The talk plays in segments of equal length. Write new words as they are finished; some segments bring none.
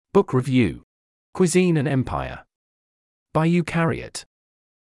Book Review. Cuisine and Empire. By Eukaryote.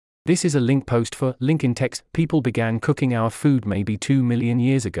 This is a link post for link in text. People began cooking our food maybe 2 million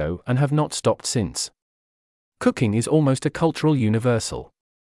years ago and have not stopped since. Cooking is almost a cultural universal.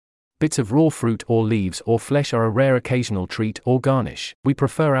 Bits of raw fruit or leaves or flesh are a rare occasional treat or garnish. We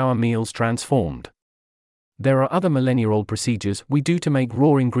prefer our meals transformed. There are other millennia-old procedures we do to make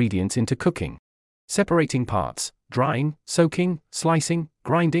raw ingredients into cooking. Separating parts, drying, soaking, slicing,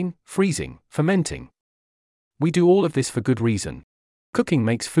 grinding, freezing, fermenting. We do all of this for good reason. Cooking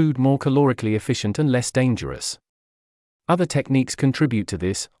makes food more calorically efficient and less dangerous. Other techniques contribute to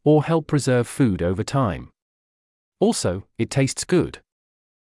this, or help preserve food over time. Also, it tastes good.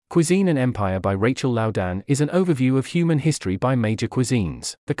 Cuisine and Empire by Rachel Laudan is an overview of human history by major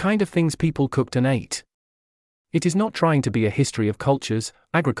cuisines, the kind of things people cooked and ate. It is not trying to be a history of cultures,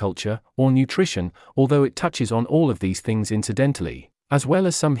 agriculture, or nutrition, although it touches on all of these things incidentally, as well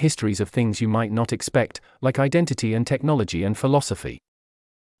as some histories of things you might not expect, like identity and technology and philosophy.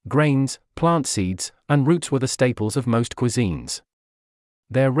 Grains, plant seeds, and roots were the staples of most cuisines.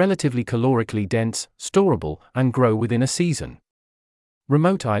 They are relatively calorically dense, storable, and grow within a season.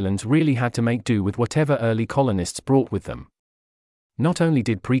 Remote islands really had to make do with whatever early colonists brought with them. Not only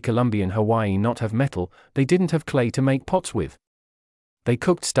did pre-Columbian Hawaii not have metal, they didn't have clay to make pots with. They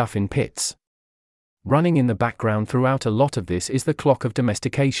cooked stuff in pits. Running in the background throughout a lot of this is the clock of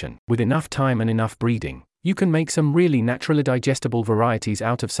domestication. With enough time and enough breeding, you can make some really naturally digestible varieties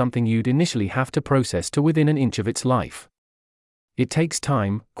out of something you'd initially have to process to within an inch of its life. It takes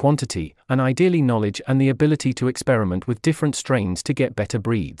time, quantity, and ideally knowledge and the ability to experiment with different strains to get better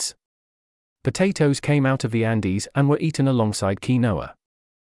breeds. Potatoes came out of the Andes and were eaten alongside quinoa.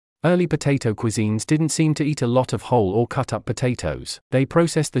 Early potato cuisines didn't seem to eat a lot of whole or cut-up potatoes. They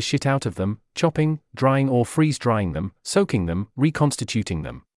processed the shit out of them, chopping, drying or freeze-drying them, soaking them, reconstituting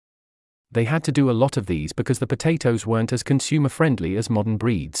them. They had to do a lot of these because the potatoes weren't as consumer-friendly as modern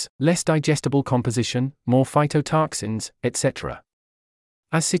breeds, less digestible composition, more phytotoxins, etc.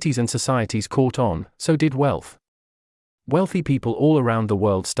 As cities and societies caught on, so did wealth. Wealthy people all around the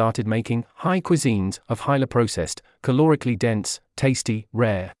world started making high cuisines of highly processed, calorically dense, tasty,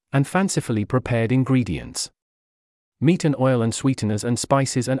 rare, and fancifully prepared ingredients. Meat and oil and sweeteners and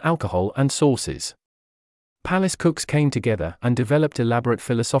spices and alcohol and sauces. Palace cooks came together and developed elaborate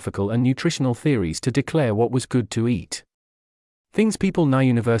philosophical and nutritional theories to declare what was good to eat. Things people now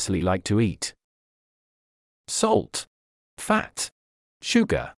universally like to eat: salt, fat,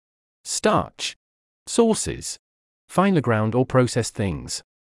 sugar, starch, sauces, finely ground or processed things,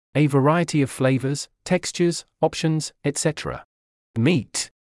 a variety of flavors, textures, options, etc.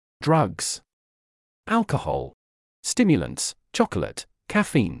 Meat, drugs, alcohol, stimulants, chocolate,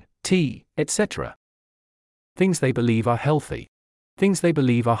 caffeine, tea, etc. Things they believe are healthy. Things they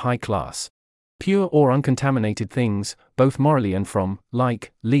believe are high class. Pure or uncontaminated things, both morally and from,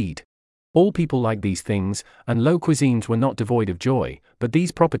 like, lead. All people like these things, and low cuisines were not devoid of joy, but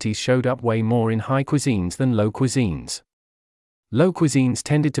these properties showed up way more in high cuisines than low cuisines. Low cuisines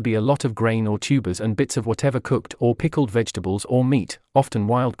tended to be a lot of grain or tubers and bits of whatever cooked or pickled vegetables or meat, often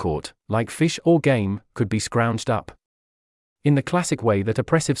wild-caught, like fish or game, could be scrounged up. In the classic way that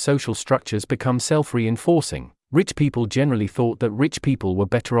oppressive social structures become self-reinforcing, rich people generally thought that rich people were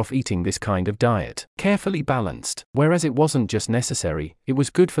better off eating this kind of diet, carefully balanced, whereas it wasn't just necessary, it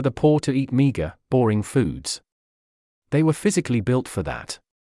was good for the poor to eat meager, boring foods. They were physically built for that.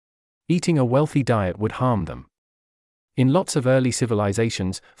 Eating a wealthy diet would harm them. In lots of early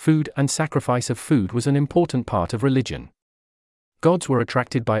civilizations, food and sacrifice of food was an important part of religion. Gods were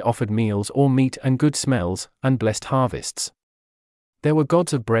attracted by offered meals or meat and good smells, and blessed harvests. There were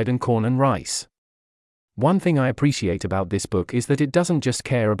gods of bread and corn and rice. One thing I appreciate about this book is that it doesn't just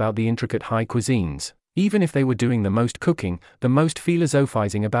care about the intricate high cuisines, even if they were doing the most cooking, the most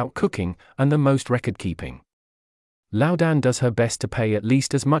philosophizing about cooking, and the most record-keeping. Laudan does her best to pay at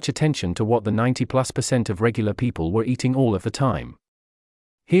least as much attention to what the 90+% of regular people were eating all of the time.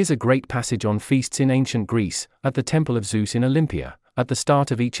 Here's a great passage on feasts in ancient Greece, at the Temple of Zeus in Olympia, at the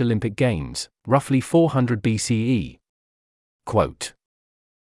start of each Olympic Games, roughly 400 BCE. Quote,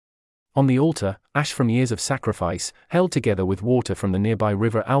 "On the altar, ash from years of sacrifice, held together with water from the nearby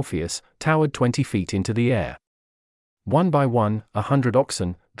river Alpheus, towered 20 feet into the air. One by one, 100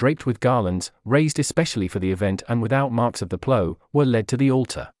 oxen, draped with garlands, raised especially for the event and without marks of the plough, were led to the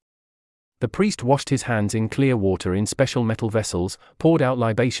altar. The priest washed his hands in clear water in special metal vessels, poured out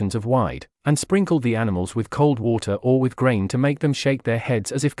libations of wine, and sprinkled the animals with cold water or with grain to make them shake their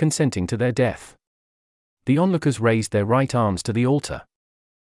heads as if consenting to their death. The onlookers raised their right arms to the altar.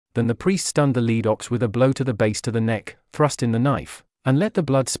 Then the priest stunned the lead ox with a blow to the base to the neck, thrust in the knife, and let the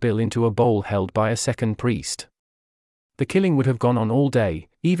blood spill into a bowl held by a second priest. The killing would have gone on all day,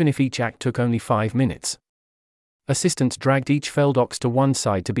 even if each act took only 5 minutes. Assistants dragged each felled ox to one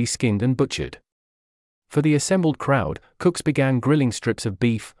side to be skinned and butchered. For the assembled crowd, cooks began grilling strips of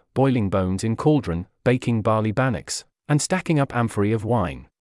beef, boiling bones in cauldron, baking barley bannocks, and stacking up amphorae of wine.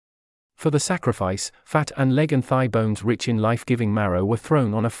 For the sacrifice, fat and leg and thigh bones rich in life-giving marrow were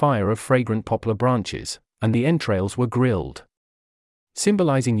thrown on a fire of fragrant poplar branches, and the entrails were grilled.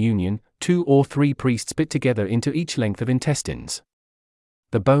 Symbolizing union, 2 or 3 priests bit together into each length of intestines.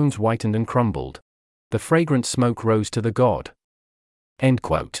 The bones whitened and crumbled. The fragrant smoke rose to the god. End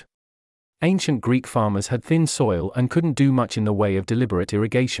quote. Ancient Greek farmers had thin soil and couldn't do much in the way of deliberate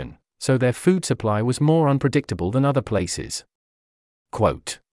irrigation, so their food supply was more unpredictable than other places.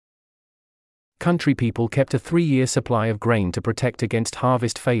 Quote. Country people kept a 3-year supply of grain to protect against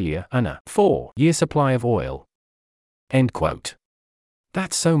harvest failure and a 4-year supply of oil. End quote.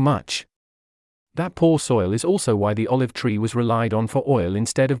 That's so much. That poor soil is also why the olive tree was relied on for oil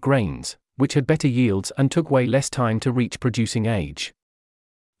instead of grains, which had better yields and took way less time to reach producing age.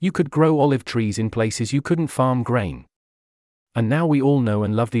 You could grow olive trees in places you couldn't farm grain. And now we all know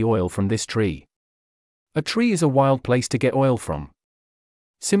and love the oil from this tree. A tree is a wild place to get oil from.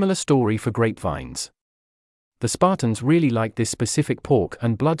 Similar story for grapevines. The Spartans really liked this specific pork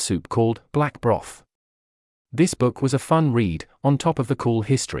and blood soup called black broth. This book was a fun read, on top of the cool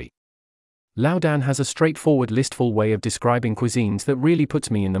history. Laudan has a straightforward listful way of describing cuisines that really puts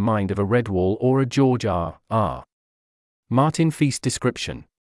me in the mind of a Redwall or a George R.R. Martin feast description.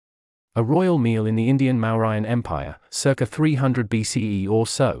 A royal meal in the Indian Mauryan Empire, circa 300 BCE or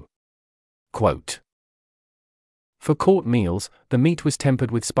so. Quote. For court meals, the meat was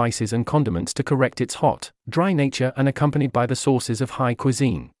tempered with spices and condiments to correct its hot, dry nature and accompanied by the sauces of high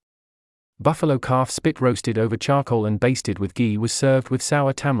cuisine. Buffalo calf spit roasted over charcoal and basted with ghee was served with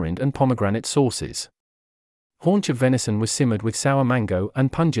sour tamarind and pomegranate sauces. Haunch of venison was simmered with sour mango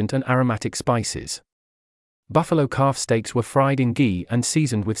and pungent and aromatic spices. Buffalo calf steaks were fried in ghee and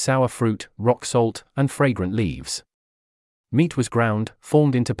seasoned with sour fruit, rock salt, and fragrant leaves. Meat was ground,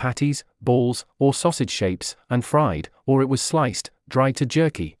 formed into patties, balls, or sausage shapes, and fried, or it was sliced, dried to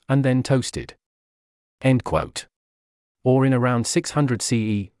jerky, and then toasted. End quote. Or in around 600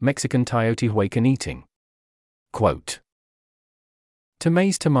 CE, Mexican Teotihuacan eating. Quote. To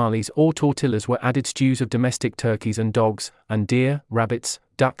maize tamales or tortillas were added stews of domestic turkeys and dogs, and deer, rabbits,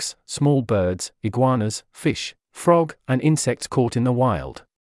 ducks, small birds, iguanas, fish, frog, and insects caught in the wild.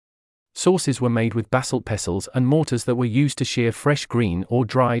 Sauces were made with basalt pestles and mortars that were used to shear fresh green or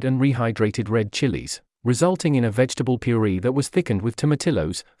dried and rehydrated red chilies, resulting in a vegetable puree that was thickened with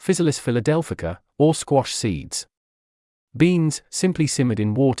tomatillos, Physalis philadelphica, or squash seeds. Beans, simply simmered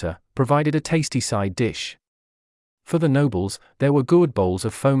in water, provided a tasty side dish. For the nobles, there were gourd bowls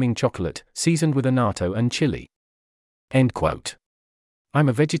of foaming chocolate, seasoned with annatto and chili. End quote. I'm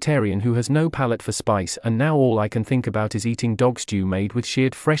a vegetarian who has no palate for spice, and now all I can think about is eating dog stew made with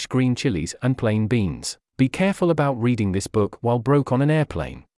sheared fresh green chilies and plain beans. Be careful about reading this book while broke on an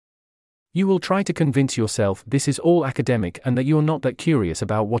airplane. You will try to convince yourself this is all academic and that you're not that curious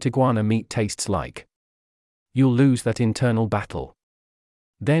about what iguana meat tastes like. You'll lose that internal battle.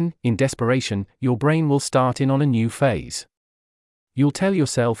 Then, in desperation, your brain will start in on a new phase. You'll tell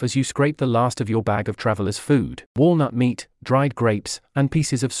yourself as you scrape the last of your bag of traveler's food, walnut meat, dried grapes, and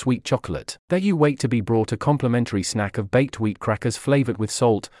pieces of sweet chocolate, that you wait to be brought a complimentary snack of baked wheat crackers flavored with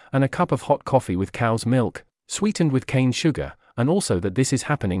salt, and a cup of hot coffee with cow's milk, sweetened with cane sugar, and also that this is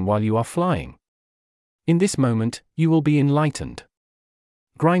happening while you are flying. In this moment, you will be enlightened.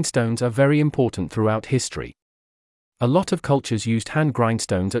 Grindstones are very important throughout history. A lot of cultures used hand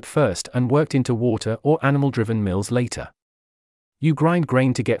grindstones at first and worked into water or animal-driven mills later. You grind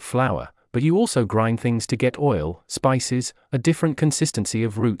grain to get flour, but you also grind things to get oil, spices, a different consistency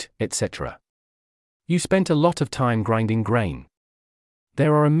of root, etc. You spent a lot of time grinding grain.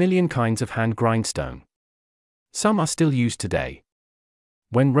 There are a million kinds of hand grindstone. Some are still used today.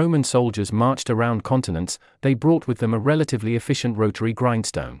 When Roman soldiers marched around continents, they brought with them a relatively efficient rotary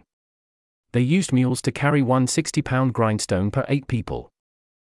grindstone. They used mules to carry one 60-pound grindstone per 8 people.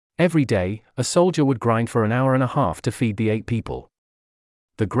 Every day, a soldier would grind for an hour and a half to feed the 8 people.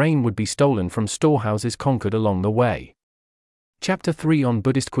 The grain would be stolen from storehouses conquered along the way. Chapter 3 on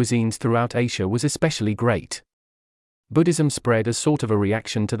Buddhist cuisines throughout Asia was especially great. Buddhism spread as sort of a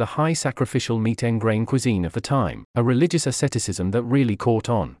reaction to the high sacrificial meat and grain cuisine of the time, a religious asceticism that really caught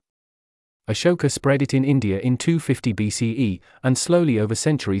on. Ashoka spread it in India in 250 BCE, and slowly over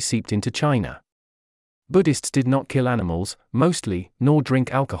centuries seeped into China. Buddhists did not kill animals, mostly, nor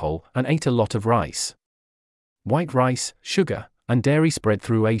drink alcohol, and ate a lot of rice. White rice, sugar, and dairy spread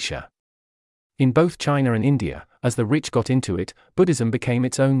through Asia. In both China and India, as the rich got into it, Buddhism became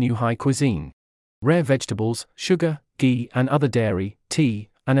its own new high cuisine. Rare vegetables, sugar, ghee and other dairy, tea,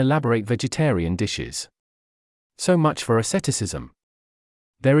 and elaborate vegetarian dishes. So much for asceticism.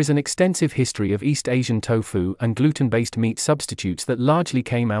 There is an extensive history of East Asian tofu and gluten-based meat substitutes that largely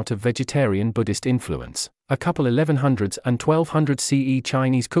came out of vegetarian Buddhist influence. A couple 1100s and 1200 CE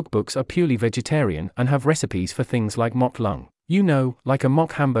Chinese cookbooks are purely vegetarian and have recipes for things like mock lung. You know, like a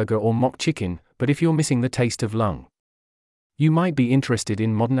mock hamburger or mock chicken, but if you're missing the taste of lung. You might be interested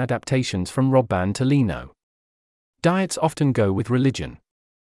in modern adaptations from Robban to Lino. Diets often go with religion.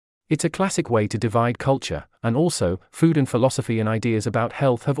 It's a classic way to divide culture, and also, food and philosophy and ideas about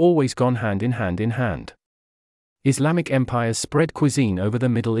health have always gone hand in hand. Islamic empires spread cuisine over the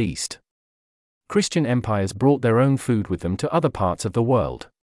Middle East. Christian empires brought their own food with them to other parts of the world.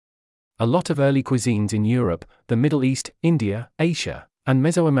 A lot of early cuisines in Europe, the Middle East, India, Asia, and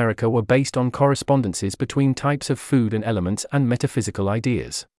Mesoamerica were based on correspondences between types of food and elements and metaphysical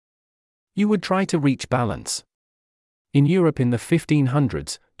ideas. You would try to reach balance. In Europe in the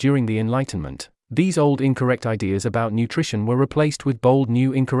 1500s, during the Enlightenment, these old incorrect ideas about nutrition were replaced with bold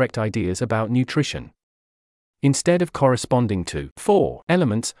new incorrect ideas about nutrition. Instead of corresponding to 4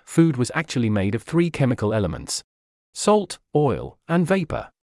 elements, food was actually made of 3 chemical elements: salt, oil, and vapor.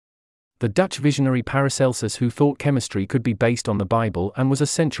 The Dutch visionary Paracelsus, who thought chemistry could be based on the Bible and was a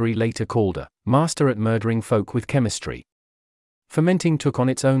century later called a master at murdering folk with chemistry. Fermenting took on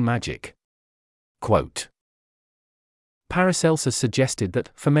its own magic. Quote, Paracelsus suggested that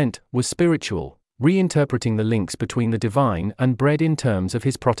ferment was spiritual, reinterpreting the links between the divine and bread in terms of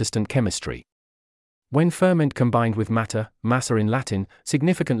his Protestant chemistry. When ferment combined with matter, massa in Latin,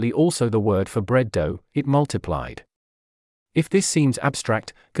 significantly also the word for bread dough, it multiplied. If this seems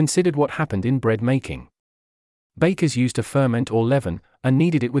abstract, consider what happened in bread making. Bakers used a ferment or leaven, and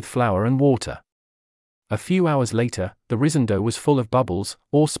kneaded it with flour and water. A few hours later, the risen dough was full of bubbles,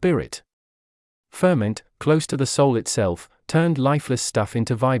 or spirit. Ferment, close to the soul itself, turned lifeless stuff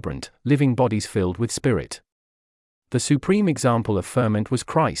into vibrant, living bodies filled with spirit. The supreme example of ferment was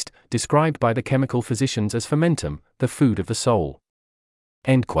Christ, described by the chemical physicians as fermentum, the food of the soul.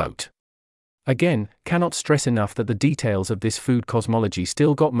 End quote. Again, cannot stress enough that the details of this food cosmology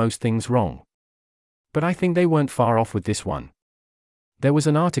still got most things wrong. But I think they weren't far off with this one. There was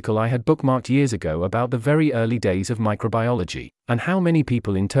an article I had bookmarked years ago about the very early days of microbiology, and how many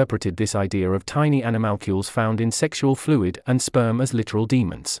people interpreted this idea of tiny animalcules found in sexual fluid and sperm as literal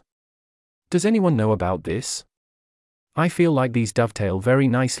demons. Does anyone know about this? I feel like these dovetail very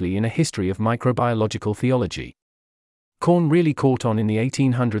nicely in a history of microbiological theology. Corn really caught on in the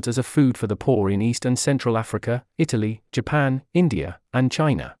 1800s as a food for the poor in East and Central Africa, Italy, Japan, India, and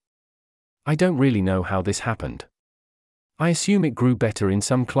China. I don't really know how this happened. I assume it grew better in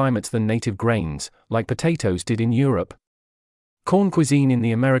some climates than native grains, like potatoes did in Europe. Corn cuisine in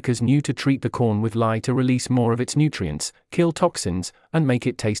the Americas knew to treat the corn with lye to release more of its nutrients, kill toxins, and make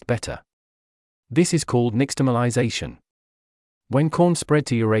it taste better. This is called nixtamalization. When corn spread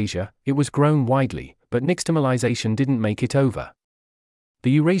to Eurasia, it was grown widely, but nixtamalization didn't make it over.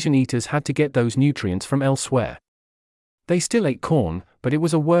 The Eurasian eaters had to get those nutrients from elsewhere. They still ate corn, but it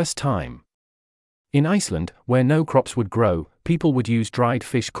was a worse time. In Iceland, where no crops would grow, people would use dried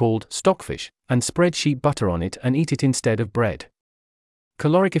fish called stockfish, and spread sheep butter on it and eat it instead of bread.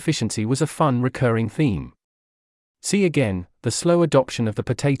 Caloric efficiency was a fun recurring theme. See again, the slow adoption of the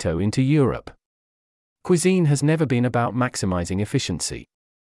potato into Europe. Cuisine has never been about maximizing efficiency.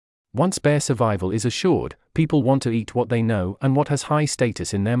 Once bare survival is assured, people want to eat what they know and what has high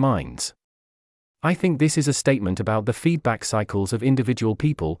status in their minds. I think this is a statement about the feedback cycles of individual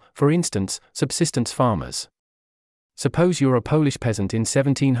people, for instance, subsistence farmers. Suppose you're a Polish peasant in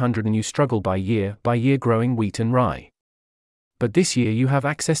 1700 and you struggle by year growing wheat and rye. But this year you have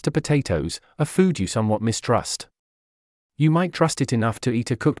access to potatoes, a food you somewhat mistrust. You might trust it enough to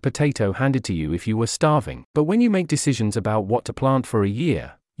eat a cooked potato handed to you if you were starving, but when you make decisions about what to plant for a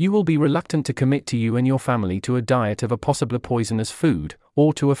year, you will be reluctant to commit to you and your family to a diet of a possibly poisonous food,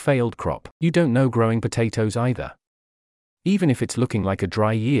 or to a failed crop. You don't know growing potatoes either. Even if it's looking like a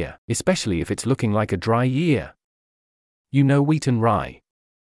dry year, especially if it's looking like a dry year. You know wheat and rye.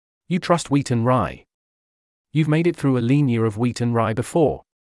 You trust wheat and rye. You've made it through a lean year of wheat and rye before.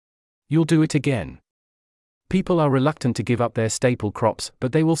 You'll do it again. People are reluctant to give up their staple crops,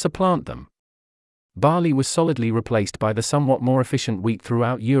 but they will supplant them. Barley was solidly replaced by the somewhat more efficient wheat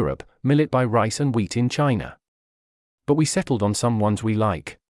throughout Europe, millet by rice and wheat in China. But we settled on some ones we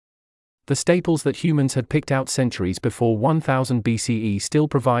like. The staples that humans had picked out centuries before 1000 BCE still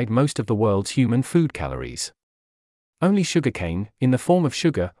provide most of the world's human food calories. Only sugarcane, in the form of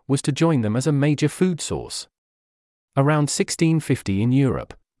sugar, was to join them as a major food source. Around 1650 in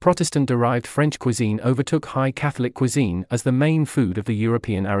Europe, Protestant-derived French cuisine overtook High Catholic cuisine as the main food of the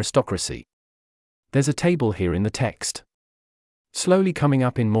European aristocracy. There's a table here in the text. Slowly coming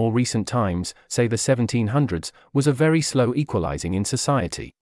up in more recent times, say the 1700s, was a very slow equalizing in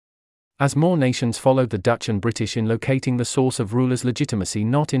society. As more nations followed the Dutch and British in locating the source of rulers' legitimacy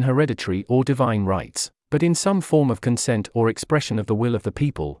not in hereditary or divine rights, but in some form of consent or expression of the will of the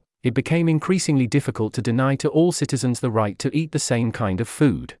people, it became increasingly difficult to deny to all citizens the right to eat the same kind of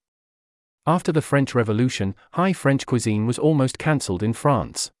food. After the French Revolution, high French cuisine was almost cancelled in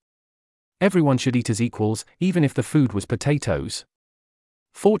France. Everyone should eat as equals, even if the food was potatoes.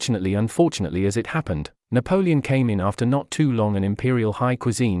 Unfortunately as it happened, Napoleon came in after not too long and imperial high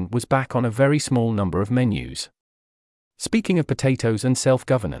cuisine was back on a very small number of menus. Speaking of potatoes and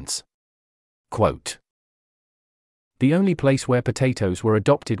self-governance. Quote, "The only place where potatoes were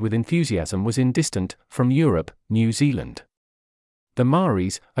adopted with enthusiasm was in distant, from Europe, New Zealand. The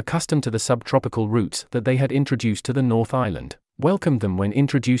Maoris, accustomed to the subtropical roots that they had introduced to the North Island, welcomed them when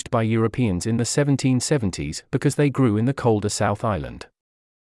introduced by Europeans in the 1770s because they grew in the colder South Island.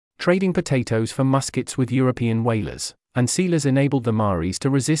 Trading potatoes for muskets with European whalers and sealers enabled the Maoris to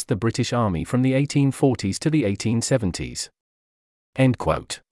resist the British Army from the 1840s to the 1870s. End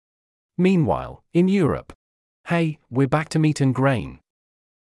quote. Meanwhile, in Europe, hey, we're back to meat and grain.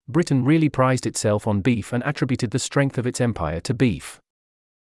 Britain really prized itself on beef and attributed the strength of its empire to beef.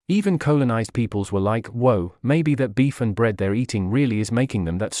 Even colonized peoples were like, whoa, maybe that beef and bread they're eating really is making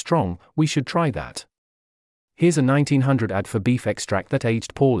them that strong, we should try that. Here's a 1900 ad for beef extract that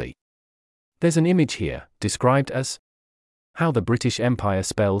aged poorly. There's an image here, described as how the British Empire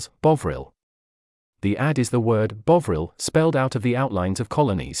spells Bovril. The ad is the word Bovril spelled out of the outlines of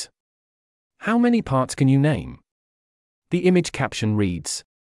colonies. How many parts can you name? The image caption reads,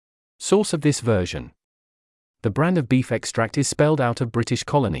 source of this version. The brand of beef extract is spelled out of British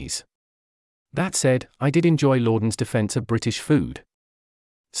colonies. That said, I did enjoy Lauden's defense of British food.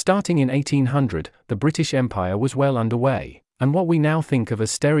 Starting in 1800, the British Empire was well underway, and what we now think of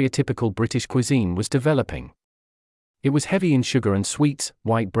as stereotypical British cuisine was developing. It was heavy in sugar and sweets,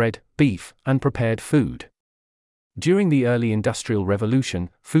 white bread, beef, and prepared food. During the early Industrial Revolution,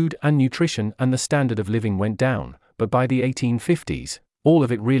 food and nutrition and the standard of living went down, but by the 1850s, all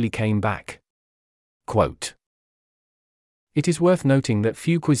of it really came back. Quote, "It is worth noting that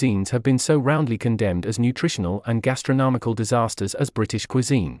few cuisines have been so roundly condemned as nutritional and gastronomical disasters as British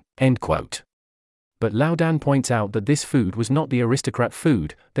cuisine." End quote. But Laudan points out that this food was not the aristocrat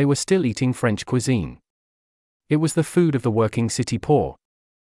food, they were still eating French cuisine. It was the food of the working city poor.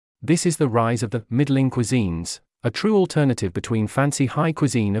 This is the rise of the middling cuisines, a true alternative between fancy high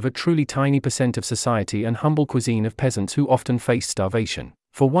cuisine of a truly tiny percent of society and humble cuisine of peasants who often faced starvation.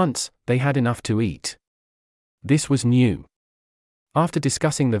 For once, they had enough to eat. This was new. After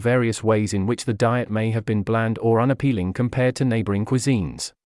discussing the various ways in which the diet may have been bland or unappealing compared to neighboring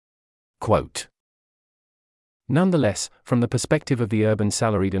cuisines. Quote, "Nonetheless, from the perspective of the urban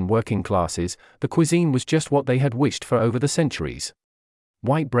salaried and working classes, the cuisine was just what they had wished for over the centuries.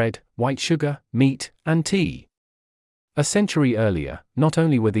 White bread, white sugar, meat, and tea. A century earlier, not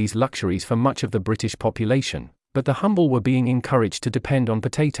only were these luxuries for much of the British population, but the humble were being encouraged to depend on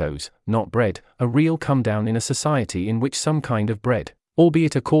potatoes, not bread, a real come-down in a society in which some kind of bread,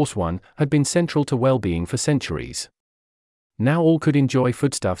 albeit a coarse one, had been central to well-being for centuries. Now all could enjoy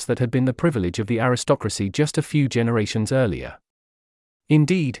foodstuffs that had been the privilege of the aristocracy just a few generations earlier.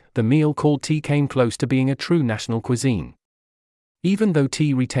 Indeed, the meal called tea came close to being a true national cuisine. Even though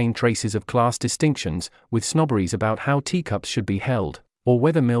tea retained traces of class distinctions, with snobberies about how teacups should be held, or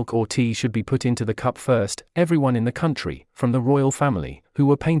whether milk or tea should be put into the cup first, everyone in the country, from the royal family, who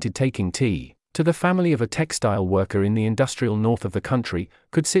were painted taking tea, to the family of a textile worker in the industrial north of the country,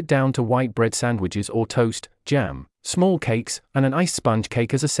 could sit down to white bread sandwiches or toast, jam, small cakes, and an iced sponge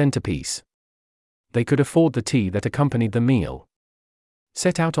cake as a centerpiece. They could afford the tea that accompanied the meal.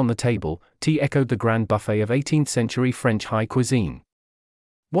 Set out on the table, tea echoed the grand buffet of 18th-century French high cuisine.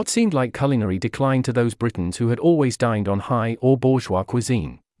 What seemed like culinary decline to those Britons who had always dined on high or bourgeois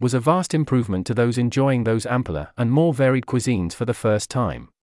cuisine, was a vast improvement to those enjoying those ampler and more varied cuisines for the first time.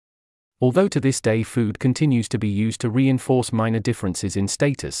 Although to this day food continues to be used to reinforce minor differences in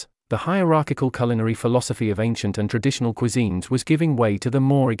status, the hierarchical culinary philosophy of ancient and traditional cuisines was giving way to the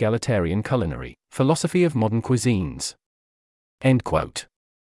more egalitarian culinary philosophy of modern cuisines. End quote.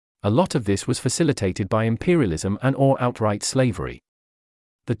 A lot of this was facilitated by imperialism and/or outright slavery.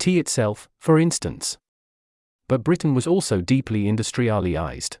 The tea itself, for instance. But Britain was also deeply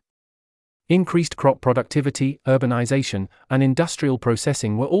industrialized. Increased crop productivity, urbanization, and industrial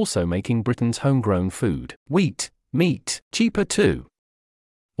processing were also making Britain's homegrown food, wheat, meat, cheaper too,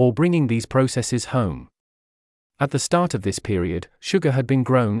 or bringing these processes home. At the start of this period, sugar had been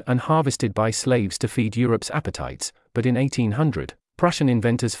grown and harvested by slaves to feed Europe's appetites, but in 1800, Prussian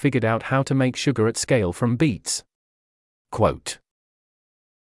inventors figured out how to make sugar at scale from beets. Quote,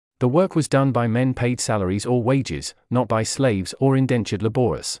 "The work was done by men paid salaries or wages, not by slaves or indentured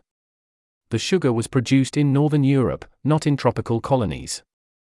laborers. The sugar was produced in Northern Europe, not in tropical colonies.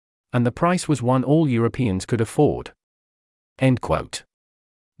 And the price was one all Europeans could afford." End quote.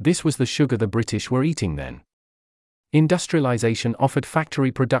 This was the sugar the British were eating then. Industrialization offered factory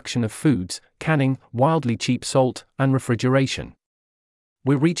production of foods, canning, wildly cheap salt, and refrigeration.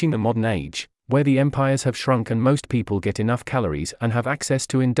 We're reaching the modern age, where the empires have shrunk and most people get enough calories and have access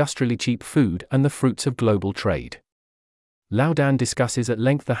to industrially cheap food and the fruits of global trade. Laudan discusses at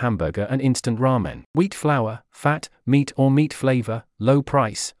length the hamburger and instant ramen, wheat flour, fat, meat or meat flavor, low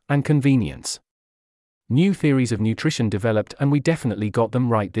price, and convenience. New theories of nutrition developed and we definitely got them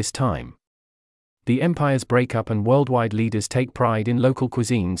right this time. The empires break up and worldwide leaders take pride in local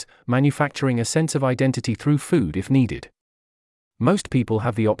cuisines, manufacturing a sense of identity through food if needed. Most people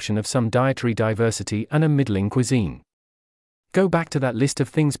have the option of some dietary diversity and a middling cuisine. Go back to that list of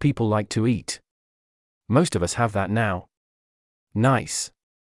things people like to eat. Most of us have that now. Nice.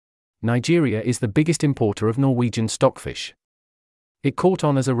 Nigeria is the biggest importer of Norwegian stockfish. It caught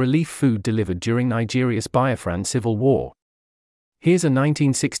on as a relief food delivered during Nigeria's Biafran civil war. Here's a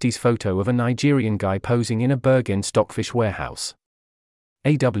 1960s photo of a Nigerian guy posing in a Bergen stockfish warehouse.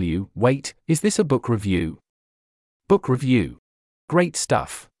 Wait, is this a book review? Book review. Great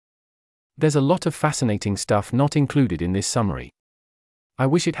stuff. There's a lot of fascinating stuff not included in this summary. I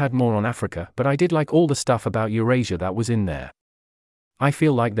wish it had more on Africa, but I did like all the stuff about Eurasia that was in there. I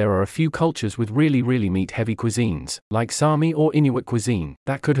feel like there are a few cultures with really meat-heavy cuisines, like Sami or Inuit cuisine,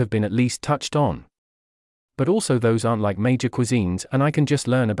 that could have been at least touched on. But also those aren't like major cuisines and I can just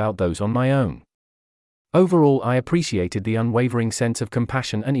learn about those on my own. Overall, I appreciated the unwavering sense of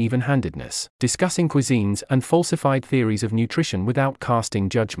compassion and even-handedness, discussing cuisines and falsified theories of nutrition without casting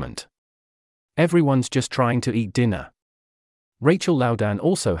judgment. Everyone's just trying to eat dinner. Rachel Laudan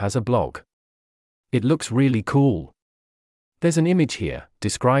also has a blog. It looks really cool. There's an image here,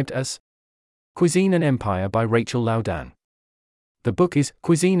 described as Cuisine and Empire by Rachel Laudan. The book is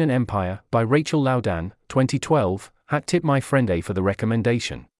Cuisine and Empire by Rachel Laudan, 2012, hat tip my friend A for the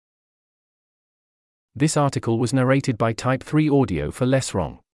recommendation. This article was narrated by Type 3 Audio for Less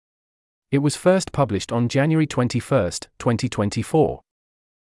Wrong. It was first published on January 21, 2024.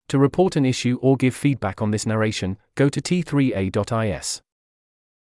 To report an issue or give feedback on this narration, go to t3a.is.